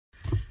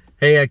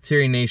Hey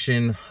Acteria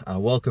Nation,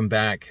 welcome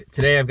back.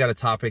 Today I've got a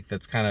topic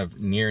that's kind of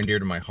near and dear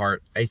to my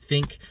heart. I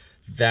think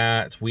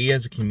that we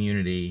as a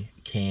community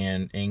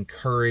can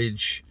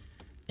encourage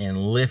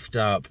and lift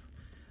up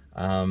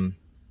a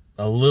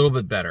little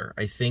bit better.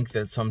 I think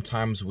that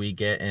sometimes we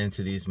get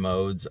into these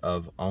modes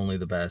of only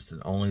the best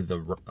and only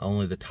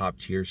the top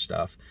tier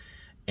stuff.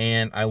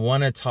 And I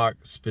want to talk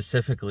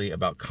specifically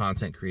about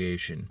content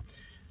creation.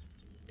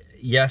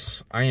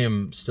 Yes, I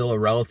am still a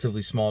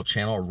relatively small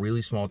channel, a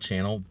really small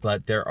channel,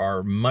 but there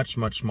are much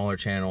smaller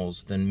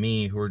channels than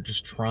me who are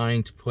just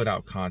trying to put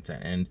out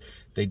content, and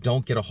they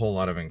don't get a whole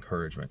lot of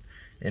encouragement.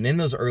 And in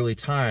those early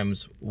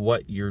times,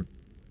 what you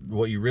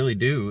really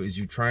do is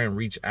you try and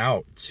reach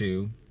out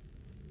to,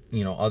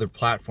 other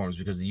platforms,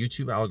 because the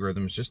YouTube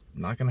algorithm is just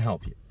not going to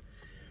help you.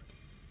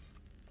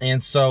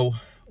 And so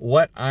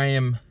what I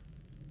am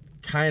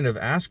kind of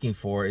asking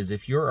for is,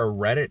 if you're a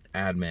Reddit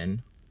admin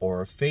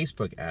or a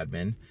Facebook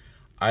admin,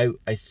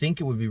 I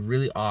think it would be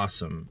really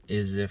awesome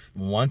is if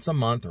once a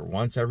month or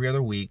once every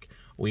other week,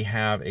 we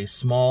have a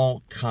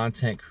small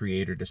content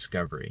creator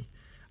discovery.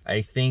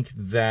 I think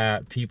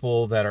that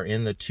people that are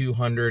in the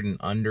 200 and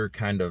under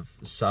kind of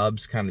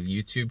subs, kind of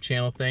YouTube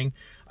channel thing,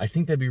 I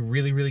think that'd be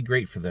really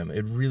great for them.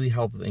 It'd really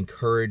help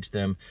encourage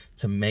them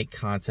to make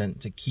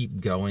content, to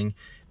keep going.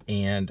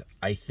 And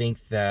I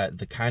think that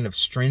the kind of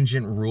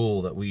stringent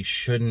rule that we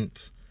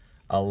shouldn't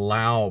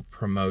allow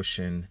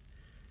promotion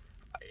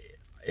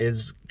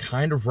is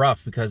kind of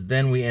rough, because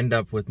then we end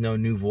up with no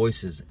new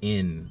voices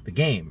in the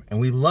game. And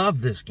we love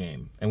this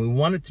game and we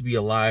want it to be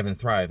alive and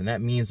thrive. And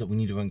that means that we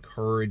need to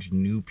encourage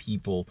new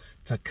people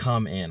to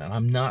come in. And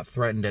I'm not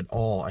threatened at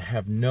all. I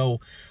have no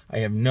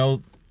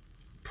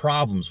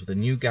problems with a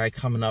new guy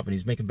coming up and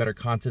he's making better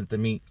content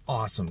than me.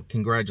 Awesome.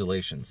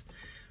 Congratulations.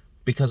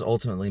 Because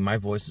ultimately my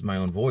voice is my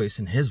own voice,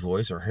 and his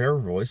voice or her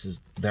voice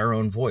is their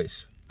own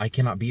voice. I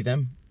cannot be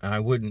them, and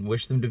I wouldn't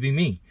wish them to be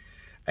me.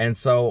 And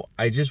so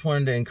I just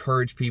wanted to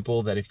encourage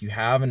people that if you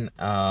have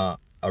a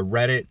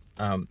Reddit,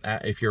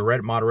 if you're a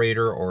Reddit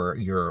moderator or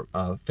you're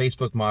a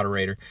Facebook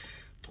moderator,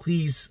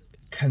 please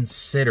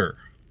consider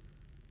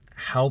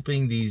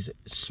helping these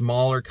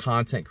smaller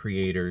content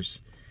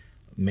creators,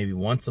 maybe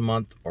once a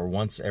month or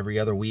once every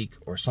other week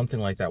or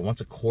something like that,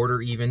 once a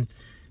quarter even,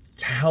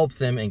 to help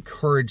them,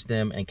 encourage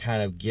them, and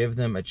kind of give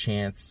them a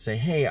chance to say,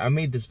 hey, I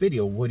made this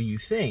video, what do you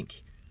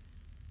think?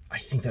 I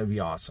think that would be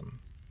awesome.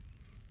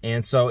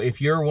 And so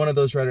if you're one of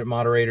those Reddit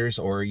moderators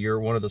or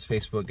you're one of those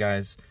Facebook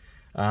guys,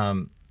 I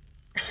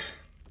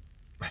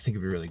think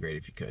it'd be really great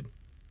if you could.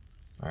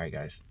 All right,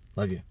 guys.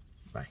 Love you.